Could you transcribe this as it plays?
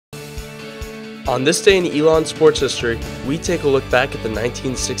On this day in Elon sports history, we take a look back at the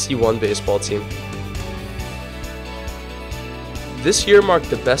 1961 baseball team. This year marked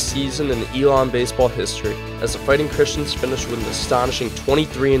the best season in Elon baseball history, as the Fighting Christians finished with an astonishing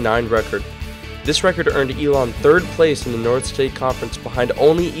 23-9 record. This record earned Elon third place in the North State Conference behind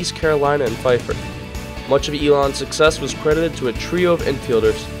only East Carolina and Pfeiffer. Much of Elon's success was credited to a trio of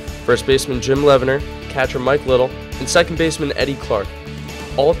infielders: first baseman Jim Levener, catcher Mike Little, and second baseman Eddie Clark.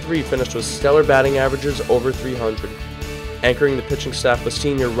 All three finished with stellar batting averages over 300. Anchoring the pitching staff was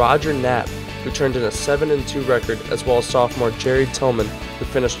senior Roger Knapp, who turned in a 7-2 record, as well as sophomore Jerry Tillman, who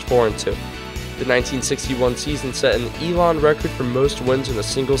finished 4-2. The 1961 season set an Elon record for most wins in a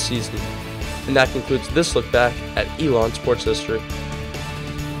single season. And that concludes this look back at Elon sports history.